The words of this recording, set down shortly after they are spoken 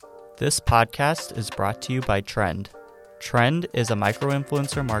This podcast is brought to you by Trend. Trend is a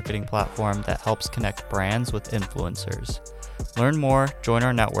micro-influencer marketing platform that helps connect brands with influencers. Learn more, join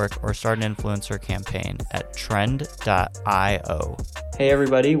our network, or start an influencer campaign at trend.io. Hey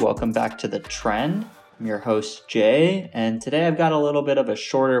everybody, welcome back to The Trend. I'm your host, Jay, and today I've got a little bit of a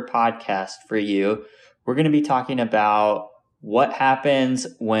shorter podcast for you. We're going to be talking about what happens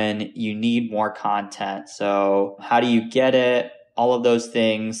when you need more content. So how do you get it? All of those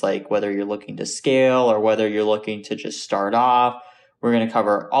things, like whether you're looking to scale or whether you're looking to just start off. We're going to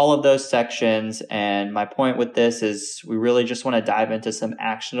cover all of those sections. And my point with this is we really just want to dive into some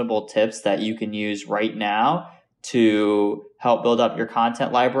actionable tips that you can use right now to help build up your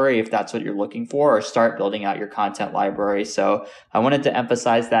content library if that's what you're looking for, or start building out your content library. So I wanted to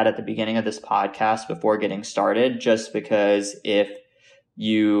emphasize that at the beginning of this podcast before getting started, just because if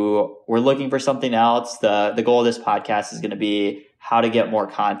you were looking for something else, the goal of this podcast is going to be how to get more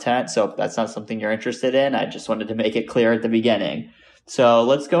content. So if that's not something you're interested in, I just wanted to make it clear at the beginning. So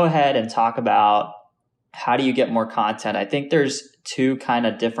let's go ahead and talk about how do you get more content. I think there's two kind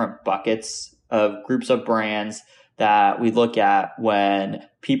of different buckets of groups of brands that we look at when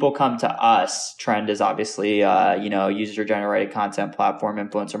people come to us. Trend is obviously, user-generated content platform,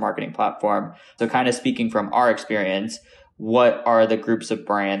 influencer marketing platform. So kind of speaking from our experience, what are the groups of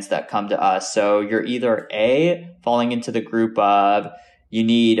brands that come to us? So you're either falling into the group of you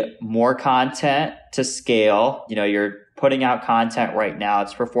need more content to scale. You're putting out content right now.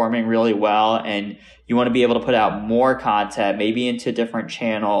 It's performing really well, and you want to be able to put out more content, maybe into different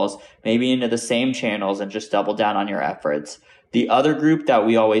channels, maybe into the same channels, and just double down on your efforts. The other group that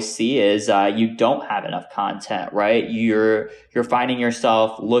we always see is you don't have enough content, right? You're finding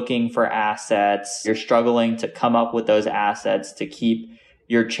yourself looking for assets. You're struggling to come up with those assets to keep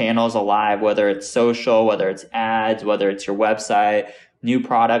your channels alive, whether it's social, whether it's ads, whether it's your website, new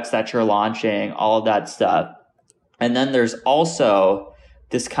products that you're launching, all of that stuff. And then there's also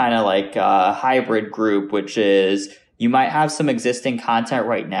this kind of like hybrid group, which is you might have some existing content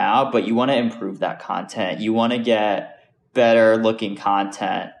right now, but you want to improve that content. You want to get better looking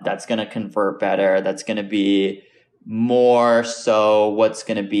content that's going to convert better, that's going to be more so what's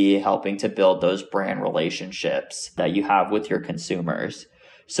going to be helping to build those brand relationships that you have with your consumers.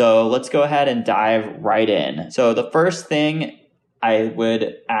 So let's go ahead and dive right in. So the first thing I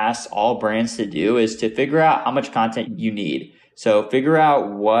would ask all brands to do is to figure out how much content you need. So figure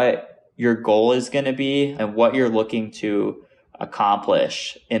out what your goal is going to be and what you're looking to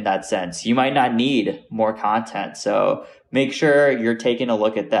accomplish in that sense. You might not need more content. So make sure you're taking a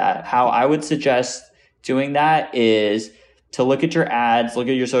look at that. How I would suggest doing that is to look at your ads, look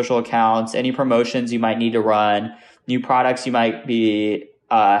at your social accounts, any promotions you might need to run, new products you might be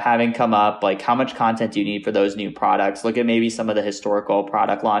having come up, like how much content do you need for those new products? Look at maybe some of the historical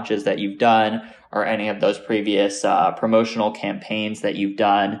product launches that you've done or any of those previous promotional campaigns that you've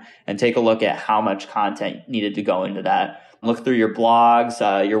done, and take a look at how much content needed to go into that. Look through your blogs,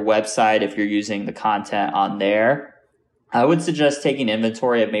 your website, if you're using the content on there. I would suggest taking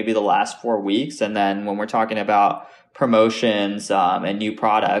inventory of maybe the last 4 weeks. And then when we're talking about promotions and new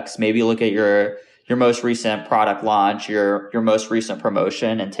products, maybe look at your most recent product launch, your most recent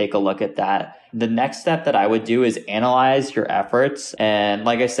promotion, and take a look at that. The next step that I would do is analyze your efforts. And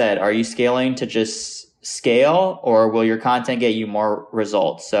like I said, are you scaling to just scale, or will your content get you more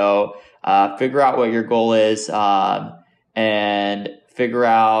results? So figure out what your goal is and figure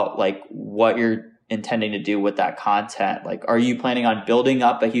out like what you're intending to do with that content. Like, are you planning on building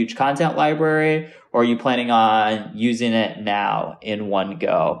up a huge content library, or are you planning on using it now in one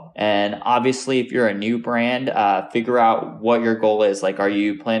go? And obviously, if you're a new brand, figure out what your goal is. Like, are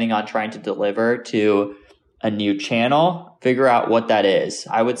you planning on trying to deliver to a new channel? Figure out what that is.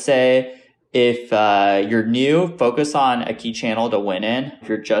 I would say if you're new, focus on a key channel to win in. If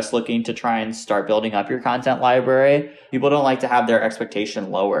you're just looking to try and start building up your content library, people don't like to have their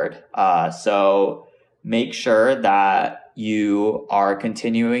expectation lowered. So make sure that you are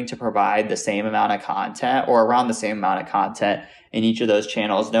continuing to provide the same amount of content or around the same amount of content in each of those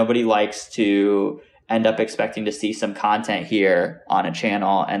channels. Nobody likes to end up expecting to see some content here on a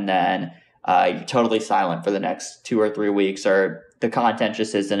channel and then you're totally silent for the next 2 or 3 weeks, or the content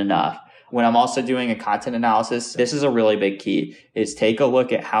just isn't enough. When I'm also doing a content analysis, this is a really big key, is take a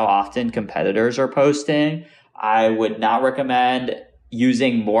look at how often competitors are posting. I would not recommend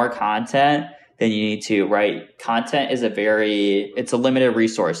using more content than you need to, right? Content is it's a limited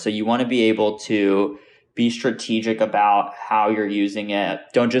resource. So you want to be able to be strategic about how you're using it.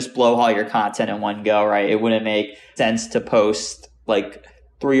 Don't just blow all your content in one go, right? It wouldn't make sense to post like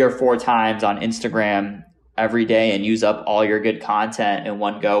 3 or 4 times on Instagram every day and use up all your good content in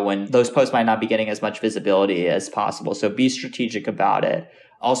one go when those posts might not be getting as much visibility as possible. So be strategic about it.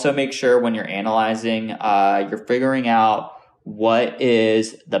 Also, make sure when you're analyzing, you're figuring out what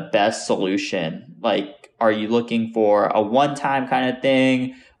is the best solution. Like, are you looking for a one-time kind of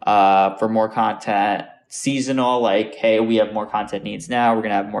thing for more content? Seasonal, like, hey, we have more content needs now, we're going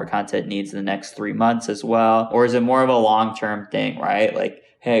to have more content needs in the next 3 months as well? Or is it more of a long-term thing, right? Like,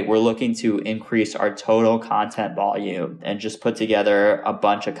 hey, we're looking to increase our total content volume and just put together a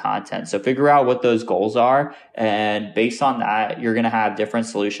bunch of content. So figure out what those goals are. And based on that, you're going to have different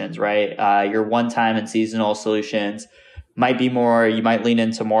solutions, right? Your one-time and seasonal solutions might be more, you might lean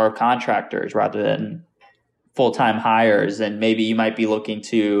into more of contractors rather than full-time hires. And maybe you might be looking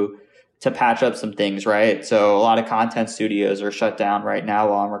to patch up some things, right? So a lot of content studios are shut down right now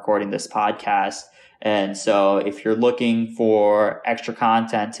while I'm recording this podcast. And so if you're looking for extra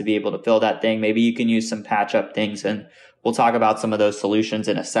content to be able to fill that thing, maybe you can use some patch up things. And we'll talk about some of those solutions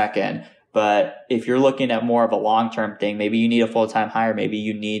in a second. But if you're looking at more of a long-term thing, maybe you need a full-time hire. Maybe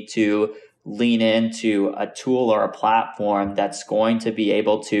you need to lean into a tool or a platform that's going to be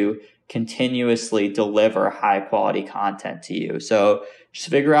able to continuously deliver high quality content to you. So just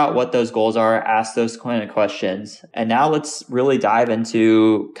figure out what those goals are, ask those kind of questions. And now let's really dive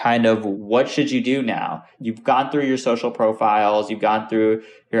into kind of what should you do now? You've gone through your social profiles, you've gone through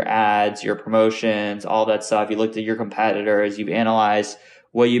your ads, your promotions, all that stuff. You looked at your competitors, you've analyzed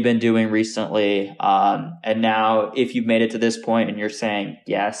what you've been doing recently. And now if you've made it to this point and you're saying,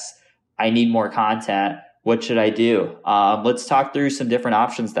 yes, I need more content, what should I do? Let's talk through some different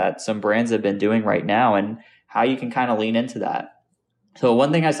options that some brands have been doing right now and how you can kind of lean into that. So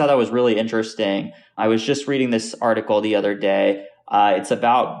one thing I saw that was really interesting, I was just reading this article the other day. It's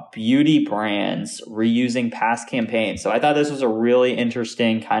about beauty brands reusing past campaigns. So I thought this was a really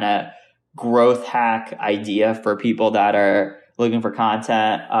interesting kind of growth hack idea for people that are looking for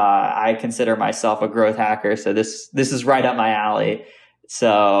content. I consider myself a growth hacker, so this is right up my alley.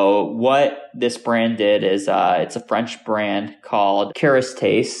 So what this brand did is it's a French brand called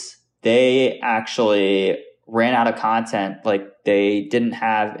Kerastase. They actually ran out of content. Like, they didn't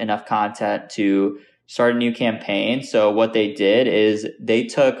have enough content to start a new campaign. So what they did is they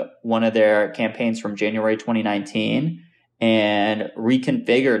took one of their campaigns from January 2019 and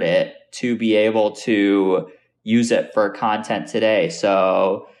reconfigured it to be able to use it for content today.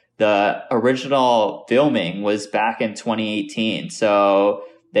 So the original filming was back in 2018. So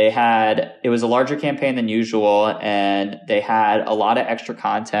it was a larger campaign than usual, and they had a lot of extra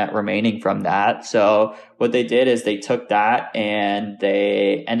content remaining from that. So what they did is they took that and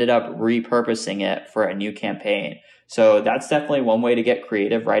they ended up repurposing it for a new campaign. So that's definitely one way to get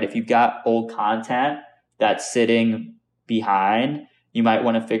creative, right? If you've got old content that's sitting behind, you might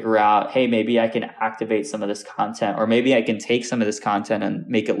want to figure out, hey, maybe I can activate some of this content, or maybe I can take some of this content and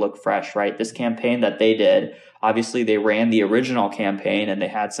make it look fresh, right? This campaign that they did, obviously they ran the original campaign and they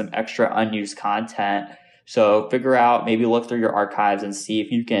had some extra unused content. So figure out, maybe look through your archives and see if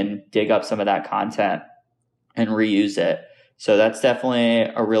you can dig up some of that content and reuse it. So that's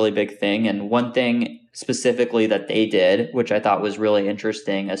definitely a really big thing. And one thing specifically that they did, which I thought was really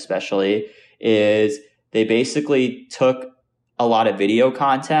interesting, especially, is they basically took a lot of video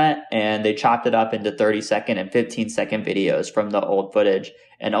content and they chopped it up into 30-second and 15-second videos from the old footage,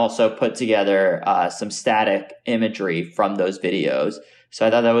 and also put together some static imagery from those videos. So I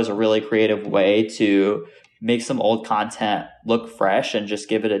thought that was a really creative way to make some old content look fresh and just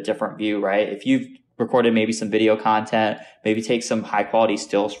give it a different view, right? If you've recorded maybe some video content, maybe take some high quality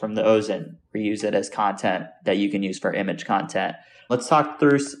stills from those and reuse it as content that you can use for image content. Let's talk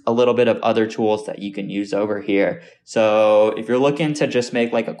through a little bit of other tools that you can use over here. So if you're looking to just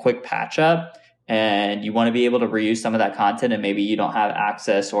make like a quick patch up and you want to be able to reuse some of that content, and maybe you don't have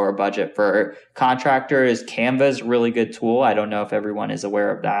access or a budget for contractors, Canva is a really good tool. I don't know if everyone is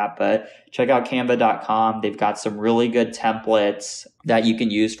aware of that, but check out canva.com. They've got some really good templates that you can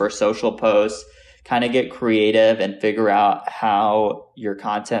use for social posts. Kind of get creative and figure out how your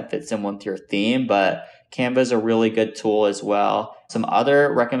content fits in with your theme, but Canva is a really good tool as well. Some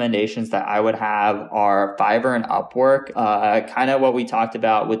other recommendations that I would have are Fiverr and Upwork, kind of what we talked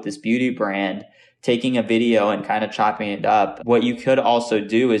about with this beauty brand, taking a video and kind of chopping it up. What you could also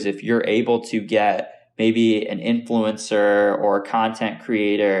do is, if you're able to get maybe an influencer or a content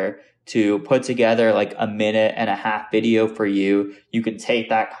creator to put together like a 1.5-minute video for you, you can take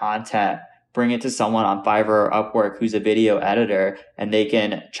that content, bring it to someone on Fiverr or Upwork who's a video editor, and they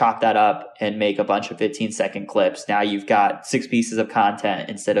can chop that up and make a bunch of 15-second clips. Now you've got 6 pieces of content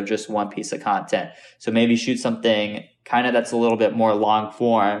instead of just 1 piece of content. So maybe shoot something kind of that's a little bit more long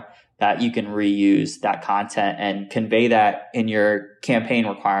form that you can reuse that content and convey that in your campaign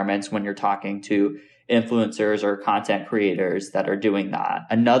requirements when you're talking to influencers or content creators that are doing that.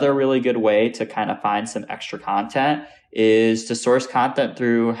 Another really good way to kind of find some extra content is to source content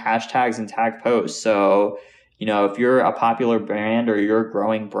through hashtags and tag posts. So, if you're a popular brand or you're a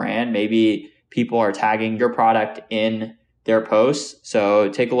growing brand, maybe people are tagging your product in their posts. So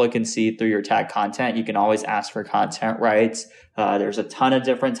take a look and see through your tag content. You can always ask for content rights. There's a ton of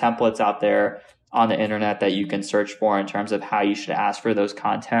different templates out there on the internet that you can search for in terms of how you should ask for those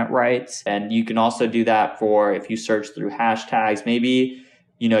content rights. And you can also do that for if you search through hashtags. Maybe,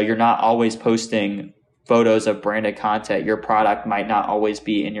 you're not always posting photos of branded content. Your product might not always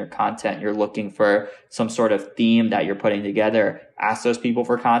be in your content. You're looking for some sort of theme that you're putting together. Ask those people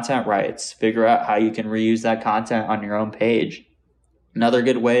for content rights. Figure out how you can reuse that content on your own page. Another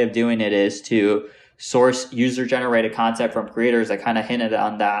good way of doing it is to source user-generated content from creators. I kind of hinted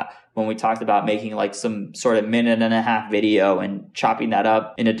on that when we talked about making like some sort of 1.5-minute video and chopping that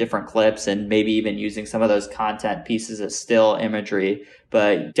up into different clips and maybe even using some of those content pieces as still imagery.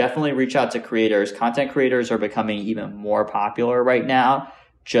 But definitely reach out to creators. Content creators are becoming even more popular right now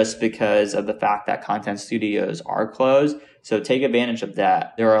just because of the fact that content studios are closed. So take advantage of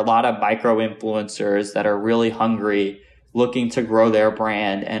that. There are a lot of micro influencers that are really hungry, looking to grow their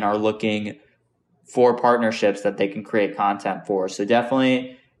brand and are looking for partnerships that they can create content for. So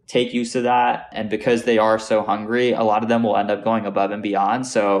definitely take use of that. And because they are so hungry, a lot of them will end up going above and beyond.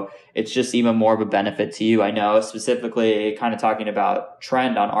 So it's just even more of a benefit to you. I know specifically kind of talking about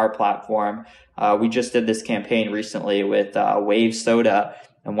Trend on our platform. We just did this campaign recently with Wave Soda.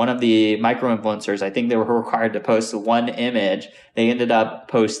 And one of the micro influencers, I think they were required to post one image. They ended up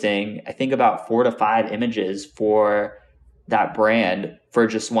posting, I think, about 4 to 5 images for that brand for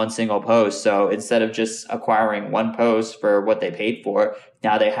just one single post. So instead of just acquiring one post for what they paid for,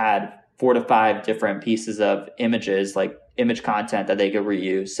 now they had 4 to 5 different pieces of images, like image content that they could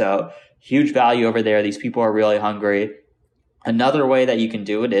reuse. So huge value over there. These people are really hungry. Another way that you can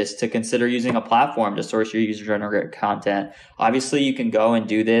do it is to consider using a platform to source your user-generated content. Obviously, you can go and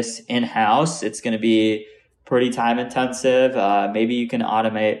do this in-house. It's going to be pretty time intensive. Maybe you can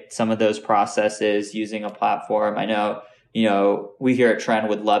automate some of those processes using a platform. I know, we here at Trend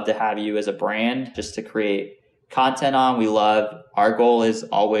would love to have you as a brand just to create content on. Our goal is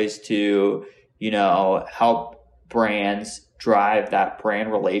always to, help brands drive that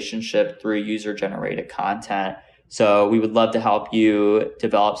brand relationship through user-generated content. So we would love to help you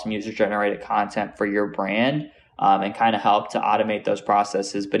develop some user-generated content for your brand and kind of help to automate those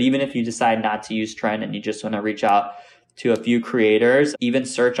processes. But even if you decide not to use Trend and you just want to reach out to a few creators, even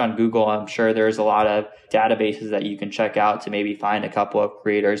search on Google. I'm sure there's a lot of databases that you can check out to maybe find a couple of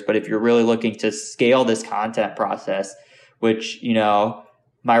creators. But if you're really looking to scale this content process, which,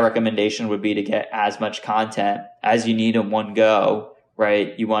 my recommendation would be to get as much content as you need in one go,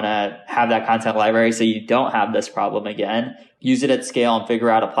 right? You want to have that content library so you don't have this problem again. Use it at scale and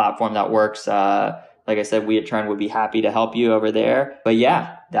figure out a platform that works. Like I said, we at Trend would be happy to help you over there. But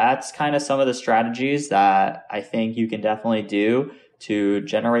yeah, that's kind of some of the strategies that I think you can definitely do to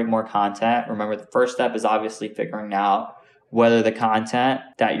generate more content. Remember, the first step is obviously figuring out whether the content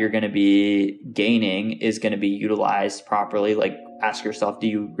that you're going to be gaining is going to be utilized properly. Like, ask yourself, do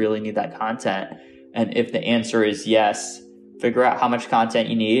you really need that content? And if the answer is yes, figure out how much content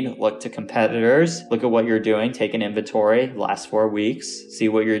you need. Look to competitors. Look at what you're doing. Take an inventory the last 4 weeks. See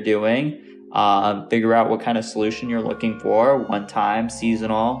what you're doing. Figure out what kind of solution you're looking for, one time,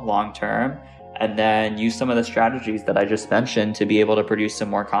 seasonal, long term, and then use some of the strategies that I just mentioned to be able to produce some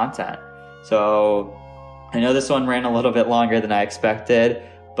more content. So I know this one ran a little bit longer than I expected,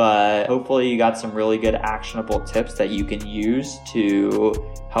 but hopefully you got some really good actionable tips that you can use to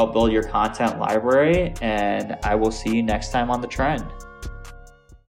help build your content library. And I will see you next time on The Trend.